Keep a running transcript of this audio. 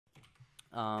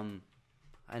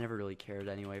I never really cared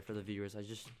anyway for the viewers.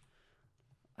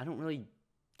 I don't really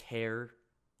care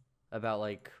about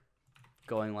like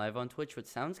going live on Twitch, which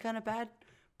sounds kind of bad,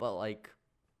 but like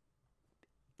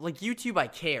YouTube I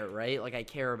care, right? Like I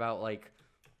care about like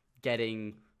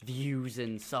getting views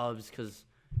and subs because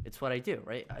it's what I do,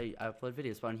 right? I upload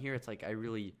videos, but on here it's like I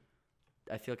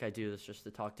feel like I do this just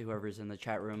to talk to whoever's in the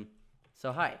chat room.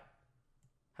 So hi.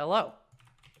 Hello.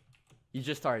 You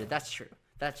just started. That's true.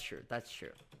 That's true. That's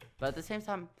true. But at the same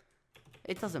time,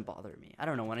 it doesn't bother me. I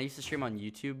don't know. When I used to stream on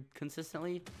YouTube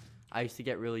consistently, I used to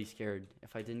get really scared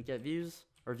if I didn't get views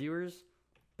or viewers.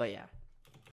 But yeah.